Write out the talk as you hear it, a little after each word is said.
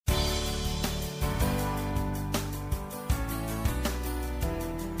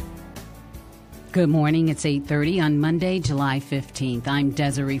Good morning. It's 8:30 on Monday, July 15th. I'm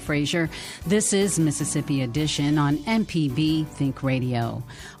Desiree Frazier. This is Mississippi Edition on MPB Think Radio.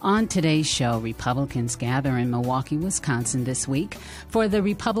 On today's show, Republicans gather in Milwaukee, Wisconsin this week for the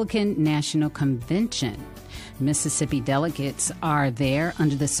Republican National Convention. Mississippi delegates are there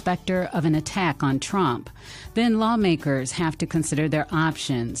under the specter of an attack on Trump. Then lawmakers have to consider their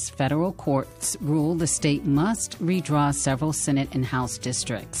options. Federal courts rule the state must redraw several Senate and House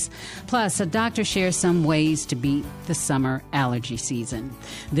districts. Plus, a doctor shares some ways to beat the summer allergy season.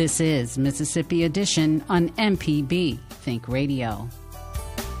 This is Mississippi Edition on MPB Think Radio.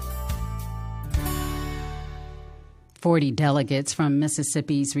 40 delegates from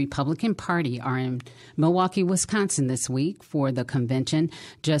Mississippi's Republican Party are in Milwaukee, Wisconsin this week for the convention,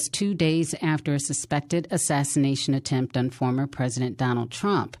 just 2 days after a suspected assassination attempt on former President Donald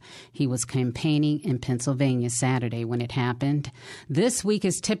Trump. He was campaigning in Pennsylvania Saturday when it happened. This week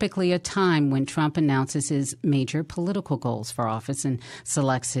is typically a time when Trump announces his major political goals for office and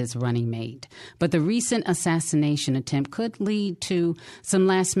selects his running mate. But the recent assassination attempt could lead to some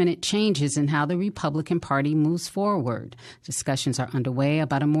last-minute changes in how the Republican Party moves forward. Discussions are underway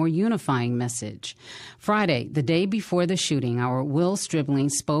about a more unifying message. Friday, the day before the shooting, our Will Stribling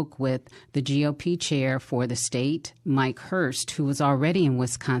spoke with the GOP chair for the state, Mike Hurst, who was already in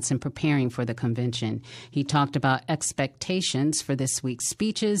Wisconsin preparing for the convention. He talked about expectations for this week's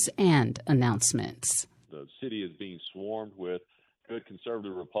speeches and announcements. The city is being swarmed with good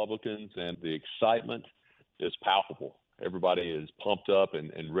conservative Republicans, and the excitement is palpable. Everybody is pumped up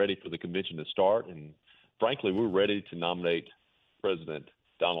and ready for the convention to start, and frankly, we're ready to nominate President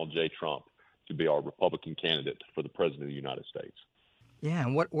Donald J. Trump to be our Republican candidate for the President of the United States. Yeah,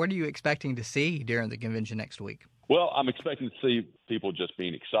 and what are you expecting to see during the convention next week? Well, I'm expecting to see people just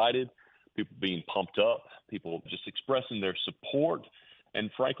being excited, people being pumped up, people just expressing their support and,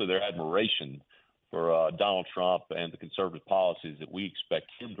 frankly, their admiration for Donald Trump and the conservative policies that we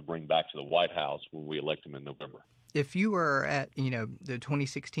expect him to bring back to the White House when we elect him in November. If you were at, the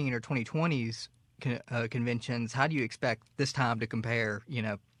 2016 or 2020s conventions, how do you expect this time to compare,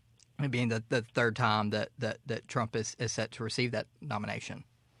 being the third time that Trump is set to receive that nomination?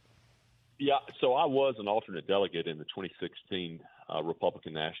 Yeah, so I was an alternate delegate in the 2016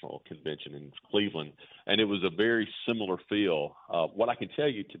 Republican National Convention in Cleveland, and it was a very similar feel. What I can tell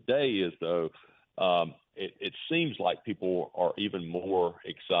you today is, though, it seems like people are even more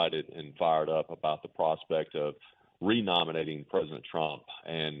excited and fired up about the prospect of renominating President Trump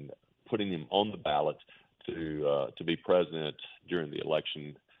and putting him on the ballot to be president during the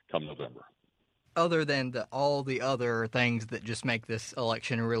election come November. Other than all the other things that just make this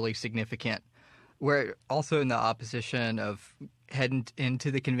election really significant, we're also in the opposition of heading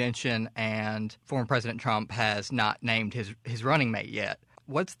into the convention, and former President Trump has not named his running mate yet.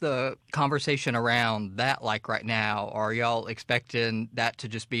 What's the conversation around that like right now? Are y'all expecting that to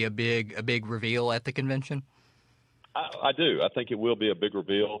just be a big reveal at the convention? I do. I think it will be a big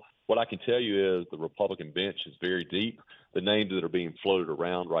reveal. What I can tell you is the Republican bench is very deep. The names that are being floated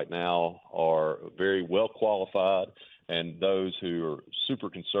around right now are very well qualified, and those who are super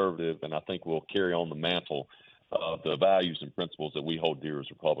conservative, and I think will carry on the mantle of the values and principles that we hold dear as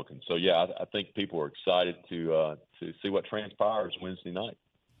Republicans. So, yeah, I think people are excited to see what transpires Wednesday night.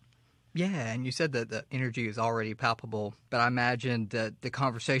 Yeah, and you said that the energy is already palpable, but I imagine that the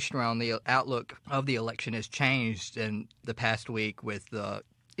conversation around the outlook of the election has changed in the past week with the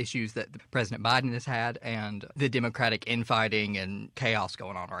issues that President Biden has had and the Democratic infighting and chaos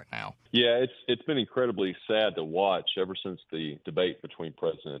going on right now. Yeah, it's been incredibly sad to watch ever since the debate between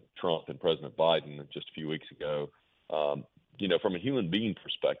President Trump and President Biden just a few weeks ago. From a human being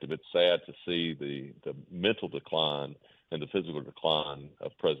perspective, it's sad to see the mental decline and the physical decline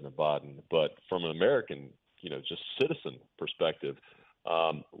of President Biden. But from an American, just citizen perspective,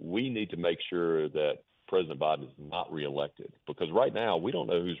 we need to make sure that President Biden is not reelected, because right now we don't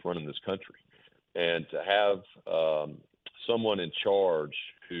know who's running this country. And to have someone in charge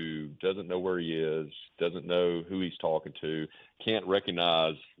who doesn't know where he is, doesn't know who he's talking to, can't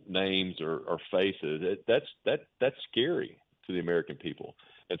recognize names or faces, that's scary to the American people.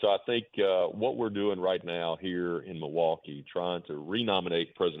 And so I think what we're doing right now here in Milwaukee, trying to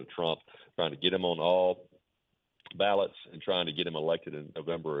renominate President Trump, trying to get him on all ballots and trying to get him elected in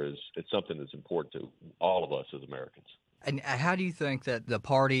November it's something that's important to all of us as Americans. And how do you think that the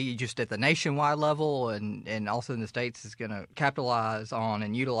party, just at the nationwide level and also in the states, is going to capitalize on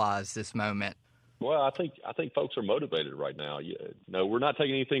and utilize this moment? Well, I think folks are motivated right now. We're not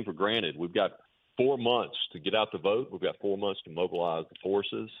taking anything for granted. We've got 4 months to get out the vote. We've got 4 months to mobilize the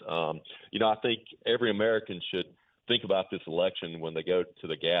forces. I think every American should think about this election when they go to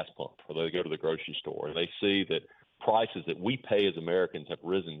the gas pump or they go to the grocery store and they see that prices that we pay as Americans have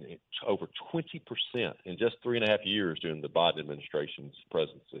risen over 20% in just 3.5 years during the Biden administration's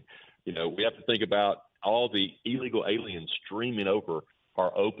presidency. We have to think about all the illegal aliens streaming over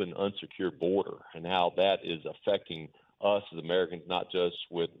our open, unsecured border and how that is affecting us as Americans, not just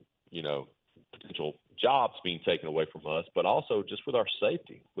with, potential jobs being taken away from us, but also just with our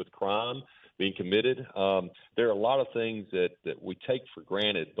safety, with crime being committed. There are a lot of things that we take for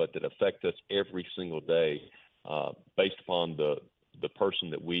granted, but that affect us every single day based upon the person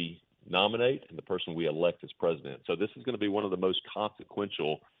that we nominate and the person we elect as president. So this is going to be one of the most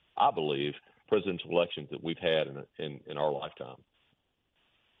consequential, I believe, presidential elections that we've had in our lifetime.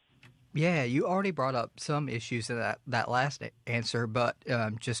 Yeah, you already brought up some issues in that last answer, but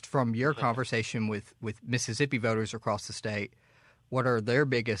just from your conversation with Mississippi voters across the state, what are their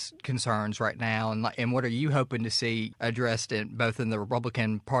biggest concerns right now, and what are you hoping to see addressed both in the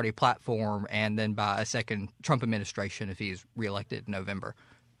Republican Party platform and then by a second Trump administration if he's reelected in November?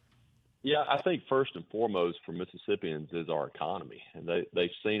 Yeah, I think first and foremost for Mississippians is our economy. And they've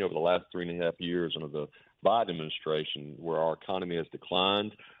seen over the last 3.5 years under the Biden administration where our economy has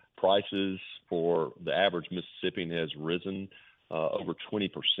declined. Prices for the average Mississippian has risen over 20%.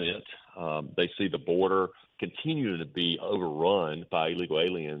 They see the border continuing to be overrun by illegal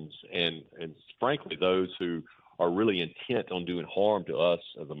aliens and frankly, those who are really intent on doing harm to us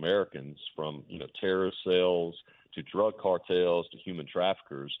as Americans, from terrorist cells to drug cartels to human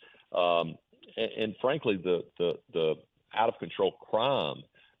traffickers, and frankly, the out of control crime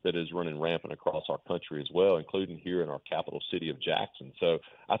that is running rampant across our country as well, including here in our capital city of Jackson. So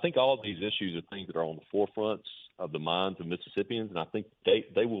I think all of these issues are things that are on the forefronts of the minds of Mississippians, and I think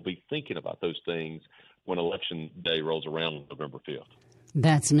they will be thinking about those things when Election Day rolls around on November 5th.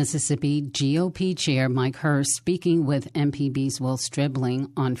 That's Mississippi GOP Chair Mike Hurst speaking with MPB's Will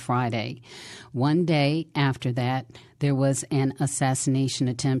Stribling on Friday. One day after that, there was an assassination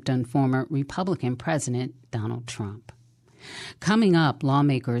attempt on former Republican President Donald Trump. Coming up,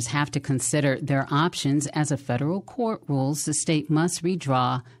 lawmakers have to consider their options as a federal court rules the state must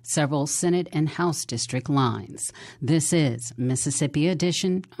redraw several Senate and House district lines. This is Mississippi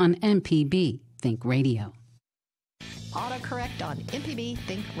Edition on MPB Think Radio. Autocorrect on MPB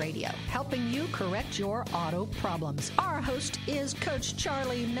Think Radio, helping you correct your auto problems. Our host is Coach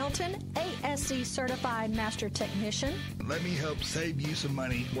Charlie Milton, ASC Certified Master Technician. Let me help save you some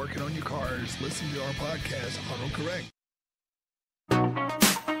money working on your cars. Listen to our podcast, Autocorrect.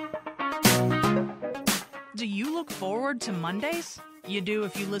 Do you look forward to Mondays? You do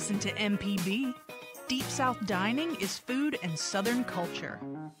if you listen to MPB. Deep South Dining is food and Southern culture.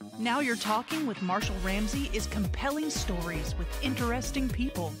 Now You're Talking with Marshall Ramsey is compelling stories with interesting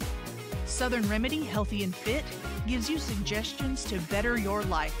people. Southern Remedy Healthy and Fit gives you suggestions to better your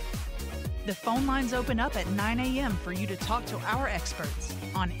life. The phone lines open up at 9 a.m. for you to talk to our experts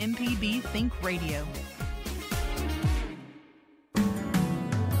on MPB Think Radio.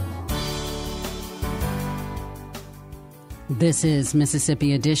 This is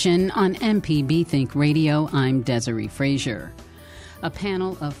Mississippi Edition on MPB Think Radio. I'm Desiree Frazier. A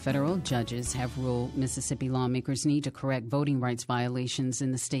panel of federal judges have ruled Mississippi lawmakers need to correct voting rights violations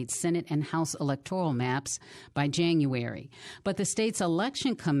in the state's Senate and House electoral maps by January. But the state's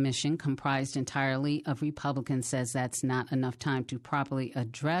election commission, comprised entirely of Republicans, says that's not enough time to properly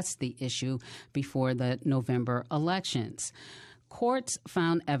address the issue before the November elections. Courts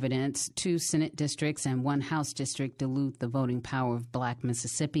found evidence 2 Senate districts and 1 House district dilute the voting power of black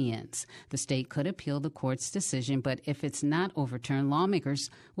Mississippians. The state could appeal the court's decision, but if it's not overturned, lawmakers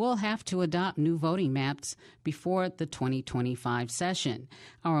will have to adopt new voting maps before the 2025 session.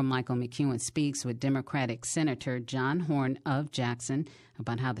 Our Michael McEwen speaks with Democratic Senator John Horn of Jackson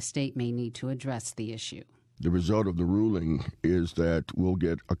about how the state may need to address the issue. The result of the ruling is that we'll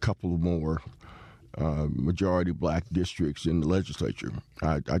get a couple more majority black districts in the legislature.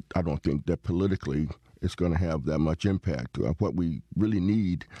 I don't think that politically it's going to have that much impact. What we really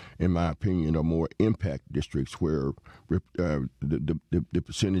need, in my opinion, are more impact districts where the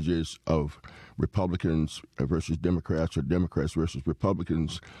percentages of Republicans versus Democrats or Democrats versus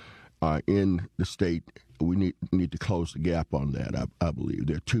Republicans in the state, we need to close the gap on that. I believe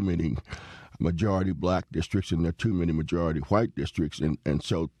there are too many majority black districts and there are too many majority white districts, and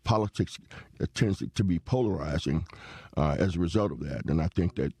so politics tends to be polarizing as a result of that. And I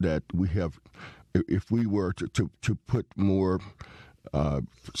think that we have, if we were to put more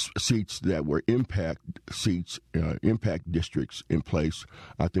seats that were impact seats, impact districts in place,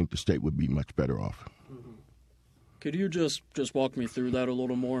 I think the state would be much better off. Could you just walk me through that a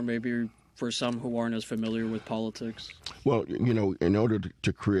little more? Maybe for some who aren't as familiar with politics? Well, in order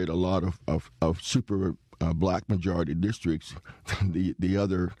to create a lot of super black majority districts, the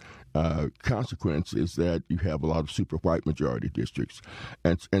other consequence is that you have a lot of super white majority districts,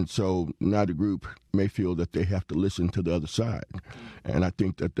 and so neither group may feel that they have to listen to the other side, and I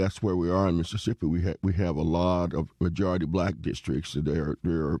think that's where we are in Mississippi. We have a lot of majority black districts. There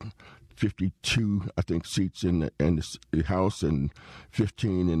are 52, I think, seats in the House and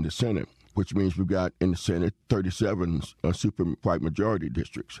 15 in the Senate, which means we've got in the Senate 37 super white majority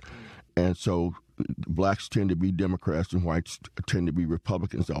districts, and so blacks tend to be Democrats and whites tend to be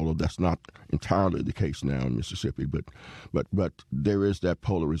Republicans, although that's not entirely the case now in Mississippi. But there is that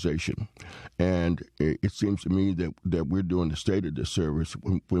polarization. And it seems to me that we're doing the state a disservice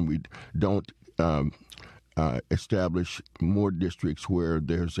when we don't establish more districts where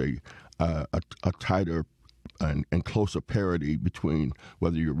there's a tighter and closer parity between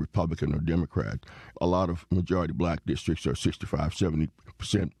whether you're Republican or Democrat. A lot of majority black districts are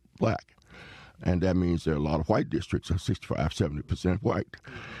 65-70% black. And that means there are a lot of white districts are 65-70% white.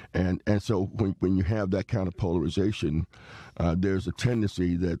 And so when you have that kind of polarization, there's a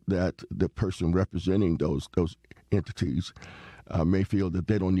tendency that the person representing those entities may feel that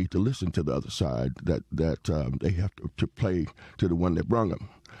they don't need to listen to the other side, that they have to play to the one that brung them.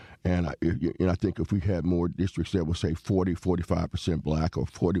 And I think if we had more districts that would say 40-45% black or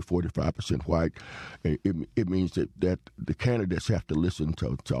 40-45% white, it means that the candidates have to listen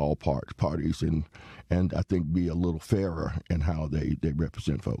to all parties and I think be a little fairer in how they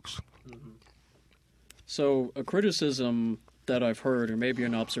represent folks. Mm-hmm. So a criticism that I've heard, or maybe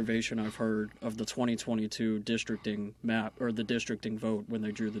an observation I've heard, of the 2022 districting map or the districting vote when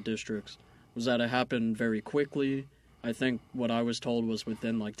they drew the districts was that it happened very quickly. I think what I was told was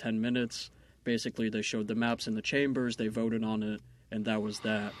within like 10 minutes. Basically, they showed the maps in the chambers, they voted on it, and that was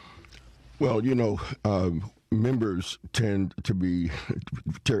that. Well, members tend to be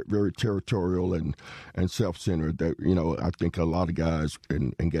very territorial and self-centered. I think a lot of guys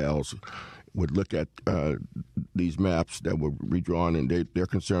and gals would look at these maps that were redrawn, and their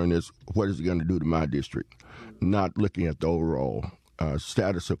concern is, what is it going to do to my district? Not looking at the overall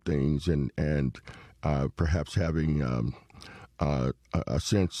status of things and perhaps having a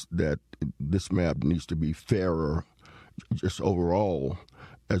sense that this map needs to be fairer just overall,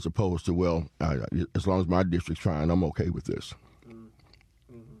 as opposed to, as long as my district's fine, I'm okay with this. Mm-hmm.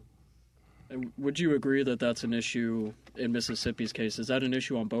 And would you agree that that's an issue in Mississippi's case? Is that an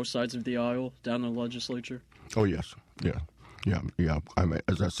issue on both sides of the aisle down in the legislature? Oh, yes. Yeah. I mean,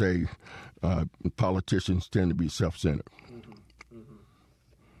 as I say, politicians tend to be self-centered. Mm-hmm. Mm-hmm.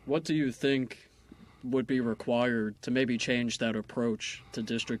 What do you think would be required to maybe change that approach to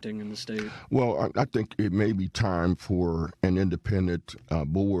districting in the state? Well, I think it may be time for an independent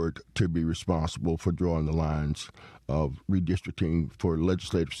board to be responsible for drawing the lines of redistricting for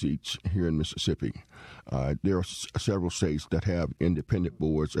legislative seats here in Mississippi. There are several states that have independent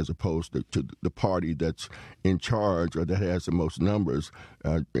boards as opposed to the party that's in charge or that has the most numbers.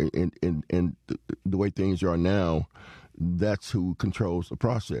 In the way things are now, that's who controls the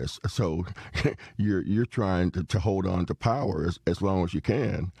process. So you're trying to hold on to power as long as you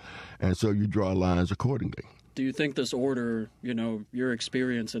can, and so you draw lines accordingly. Do you think this order, your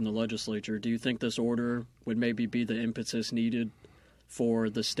experience in the legislature, do you think this order would maybe be the impetus needed for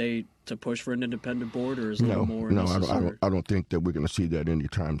the state to push for an independent board, or is a little more necessary? I don't think that we're going to see that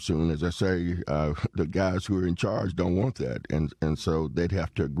anytime soon. As I say, the guys who are in charge don't want that, and so they'd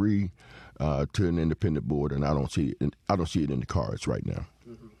have to agree to an independent board, and I don't see it in the cards right now.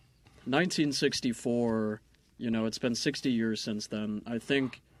 Mm-hmm. 1964, it's been 60 years since then. I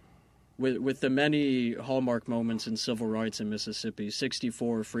think with the many hallmark moments in civil rights in Mississippi,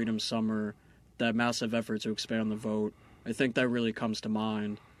 64, Freedom Summer, that massive effort to expand the vote, I think that really comes to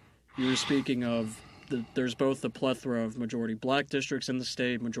mind. You were speaking of there's both the plethora of majority black districts in the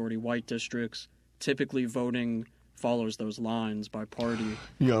state, majority white districts. Typically voting follows those lines by party.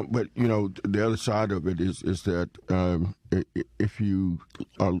 Yeah, but the other side of it is that if you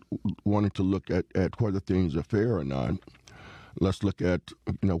are wanting to look at whether things are fair or not, let's look at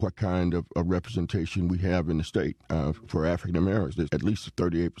what kind of representation we have in the state for African Americans. There's at least a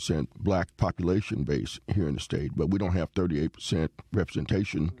 38% black population base here in the state, but we don't have 38%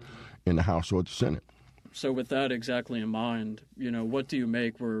 representation in the House or the Senate. So with that exactly in mind, what do you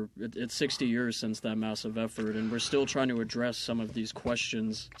make? It's 60 years since that massive effort, and we're still trying to address some of these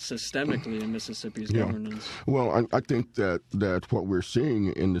questions systemically in Mississippi's governance. Well, I think that what we're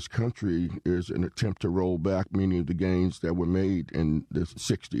seeing in this country is an attempt to roll back many of the gains that were made in the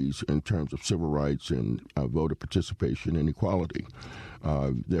 60s in terms of civil rights and voter participation and equality.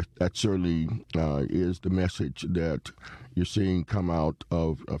 That certainly is the message that you're seeing come out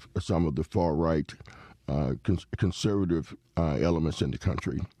of some of the far-right conservative elements in the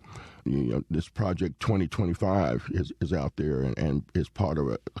country. This Project 2025 is out there and is part of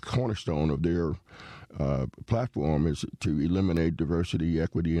a cornerstone of their platform is to eliminate diversity,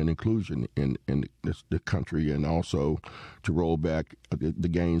 equity, and inclusion in the country, and also to roll back the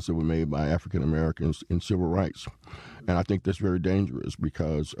gains that were made by African Americans in civil rights. And I think that's very dangerous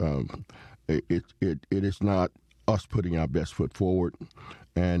because it is not us putting our best foot forward,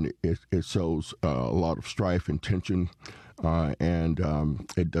 and it shows a lot of strife and tension, and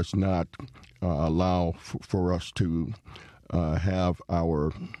it does not allow for us to have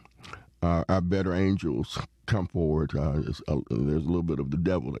our better angels come forward. There's a little bit of the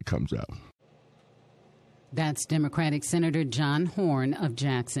devil that comes out. That's Democratic Senator John Horn of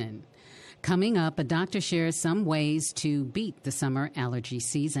Jackson. Coming up, a doctor shares some ways to beat the summer allergy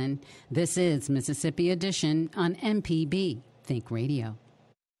season. This is Mississippi Edition on MPB Think Radio.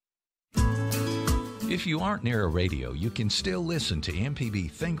 If you aren't near a radio, you can still listen to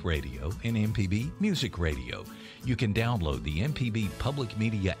MPB Think Radio and MPB Music Radio. You can download the MPB Public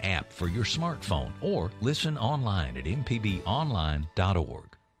Media app for your smartphone or listen online at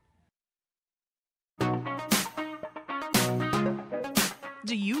mpbonline.org.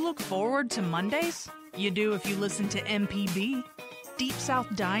 Do you look forward to Mondays? You do if you listen to MPB. Deep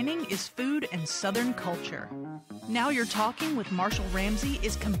South Dining is food and Southern culture. Now You're Talking with Marshall Ramsey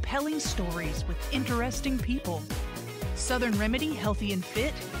is compelling stories with interesting people. Southern Remedy Healthy and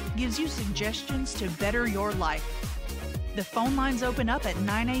Fit gives you suggestions to better your life. The phone lines open up at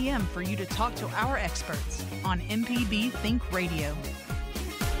 9 a.m. for you to talk to our experts on MPB Think Radio.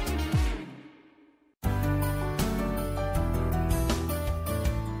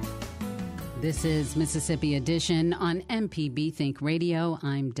 This is Mississippi Edition on MPB Think Radio.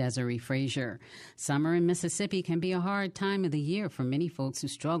 I'm Desiree Frazier. Summer in Mississippi can be a hard time of the year for many folks who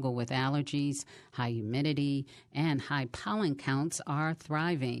struggle with allergies. High humidity and high pollen counts are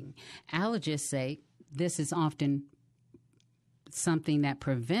thriving. Allergists say this is often something that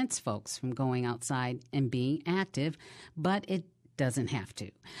prevents folks from going outside and being active, but it doesn't have to.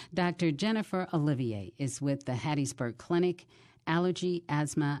 Dr. Jennifer Olivier is with the Hattiesburg Clinic, Allergy,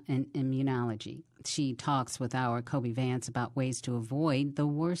 Asthma, and Immunology. She talks with our Kobe Vance about ways to avoid the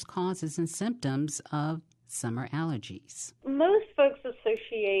worst causes and symptoms of summer allergies. Most folks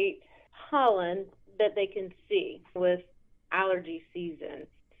associate pollen that they can see with allergy season.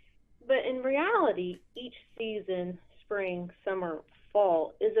 But in reality, each season, spring, summer,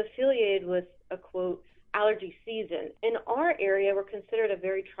 fall, is affiliated with a, quote, allergy season. In our area, we're considered a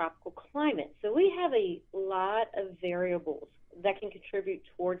very tropical climate. So we have a lot of variables that can contribute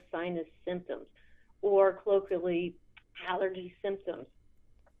towards sinus symptoms, or colloquially, allergy symptoms.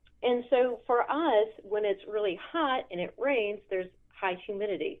 And so for us, when it's really hot and it rains, there's high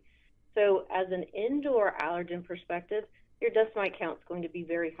humidity. So as an indoor allergen perspective, your dust mite count is going to be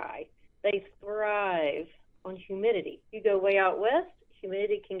very high. They thrive on humidity. You go way out west,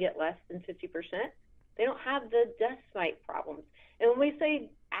 humidity can get less than 50%. They don't have the dust mite problems. And when we say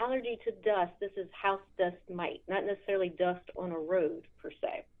allergy to dust, this is house dust mite, not necessarily dust on a road per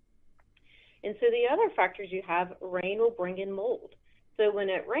se. And so the other factors you have, rain will bring in mold. So when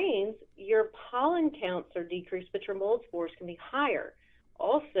it rains, your pollen counts are decreased, but your mold spores can be higher.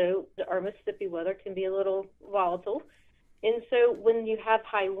 Also, our Mississippi weather can be a little volatile. And so when you have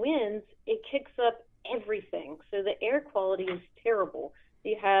high winds, it kicks up everything. So the air quality is terrible.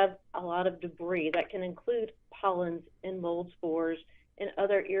 You have a lot of debris that can include pollens and mold spores and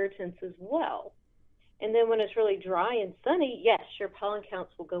other irritants as well. And then when it's really dry and sunny, yes, your pollen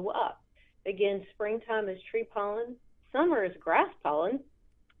counts will go up. Again, springtime is tree pollen, summer is grass pollen,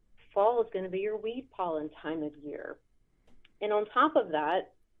 fall is going to be your weed pollen time of year. And on top of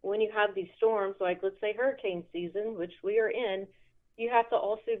that, when you have these storms, like let's say hurricane season, which we are in, you have to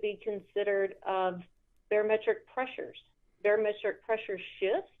also be considered of barometric pressures. Barometric pressure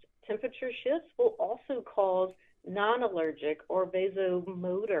shifts, temperature shifts will also cause non-allergic or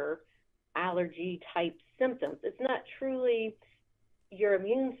vasomotor allergy type symptoms. It's not truly your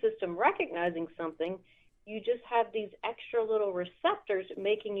immune system recognizing something. You just have these extra little receptors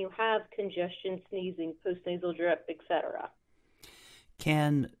making you have congestion, sneezing, postnasal drip, etc.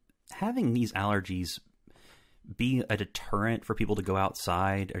 Can having these allergies be a deterrent for people to go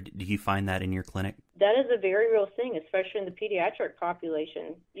outside, or do you find that in your clinic? That is a very real thing, especially in the pediatric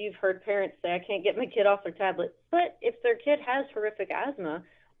population. You've heard parents say, I can't get my kid off their tablet. But if their kid has horrific asthma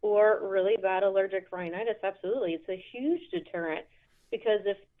or really bad allergic rhinitis, absolutely, it's a huge deterrent, because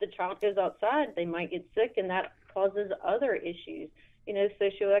if the child goes outside, they might get sick, and that causes other issues.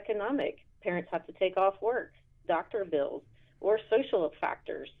 socioeconomic. Parents have to take off work, doctor bills, or social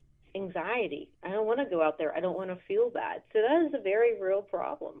factors, anxiety. I don't want to go out there. I don't want to feel bad. So that is a very real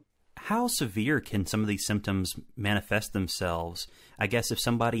problem. How severe can some of these symptoms manifest themselves? I guess if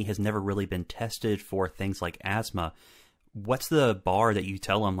somebody has never really been tested for things like asthma, what's the bar that you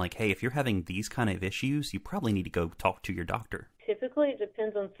tell them, like, hey, if you're having these kind of issues, you probably need to go talk to your doctor? Typically, it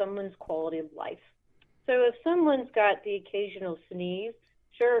depends on someone's quality of life. So if someone's got the occasional sneeze,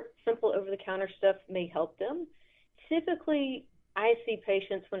 sure, simple over-the-counter stuff may help them. Typically, I see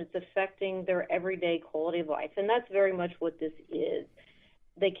patients when it's affecting their everyday quality of life, and that's very much what this is.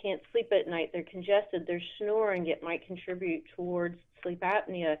 They can't sleep at night, they're congested, they're snoring. It might contribute towards sleep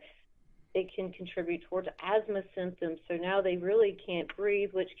apnea. It can contribute towards asthma symptoms. So now they really can't breathe,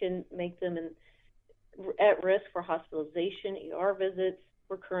 which can make them at risk for hospitalization, ER visits,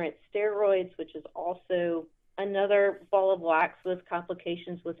 recurrent steroids, which is also another ball of wax with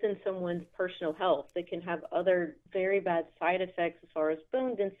complications within someone's personal health. They can have other very bad side effects as far as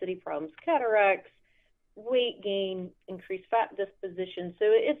bone density problems, cataracts, weight gain, increased fat disposition. So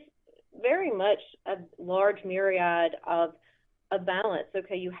it's very much a large myriad of a balance.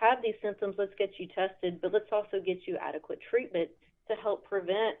 Okay, you have these symptoms, let's get you tested, but let's also get you adequate treatment to help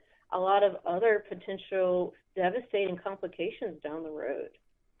prevent a lot of other potential devastating complications down the road.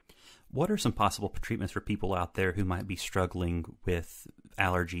 What are some possible treatments for people out there who might be struggling with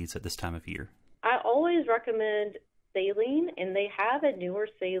allergies at this time of year? I always recommend saline, and they have a newer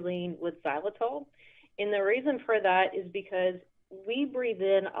saline with xylitol. And the reason for that is because we breathe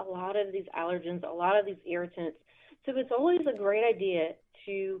in a lot of these allergens, a lot of these irritants. So it's always a great idea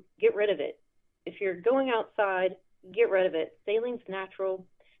to get rid of it. If you're going outside, get rid of it. Saline's natural,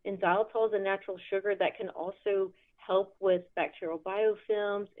 and xylitol is a natural sugar that can also help with bacterial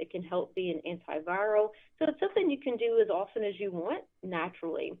biofilms. It can help be an antiviral. So it's something you can do as often as you want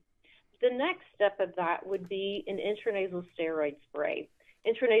naturally. The next step of that would be an intranasal steroid spray.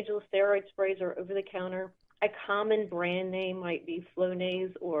 Intranasal steroid sprays are over-the-counter. A common brand name might be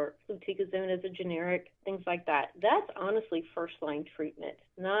Flonase or fluticasone as a generic, things like that. That's honestly first-line treatment,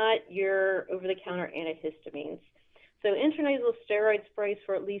 not your over-the-counter antihistamines. So intranasal steroid sprays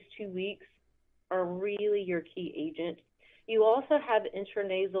for at least 2 weeks are really your key agent. You also have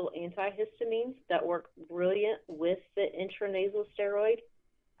intranasal antihistamines that work brilliant with the intranasal steroid.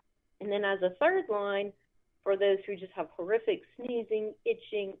 And then as a third line, for those who just have horrific sneezing,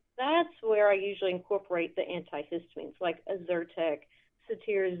 itching, that's where I usually incorporate the antihistamines like Zyrtec,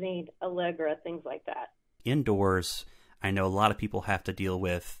 cetirizine, Allegra, things like that. Indoors, I know a lot of people have to deal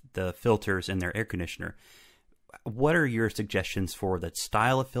with the filters in their air conditioner. What are your suggestions for the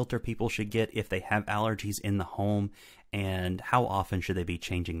style of filter people should get if they have allergies in the home, and how often should they be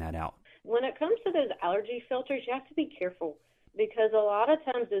changing that out? When it comes to those allergy filters, you have to be careful, because a lot of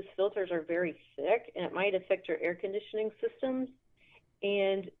times those filters are very thick and it might affect your air conditioning systems.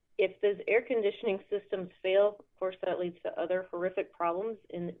 And if those air conditioning systems fail, of course, that leads to other horrific problems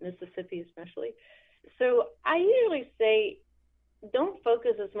in Mississippi especially. So I usually say don't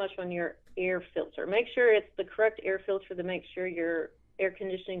focus as much on your air filter. Make sure it's the correct air filter to make sure your air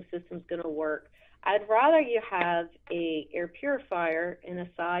conditioning system is going to work. I'd rather you have a air purifier in a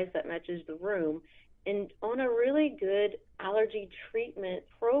size that matches the room. And on a really good allergy treatment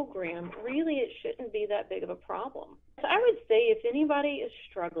program, really it shouldn't be that big of a problem. So I would say if anybody is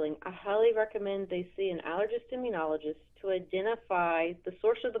struggling, I highly recommend they see an allergist immunologist to identify the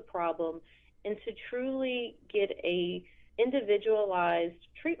source of the problem and to truly get a individualized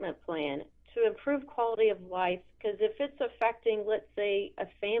treatment plan to improve quality of life. Because if it's affecting, let's say, a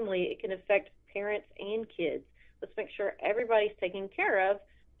family, it can affect parents and kids. Let's make sure everybody's taken care of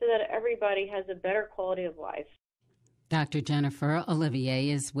so that everybody has a better quality of life. Dr. Jennifer Olivier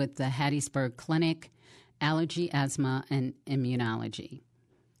is with the Hattiesburg Clinic, Allergy, Asthma, and Immunology.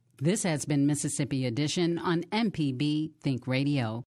 This has been Mississippi Edition on MPB Think Radio.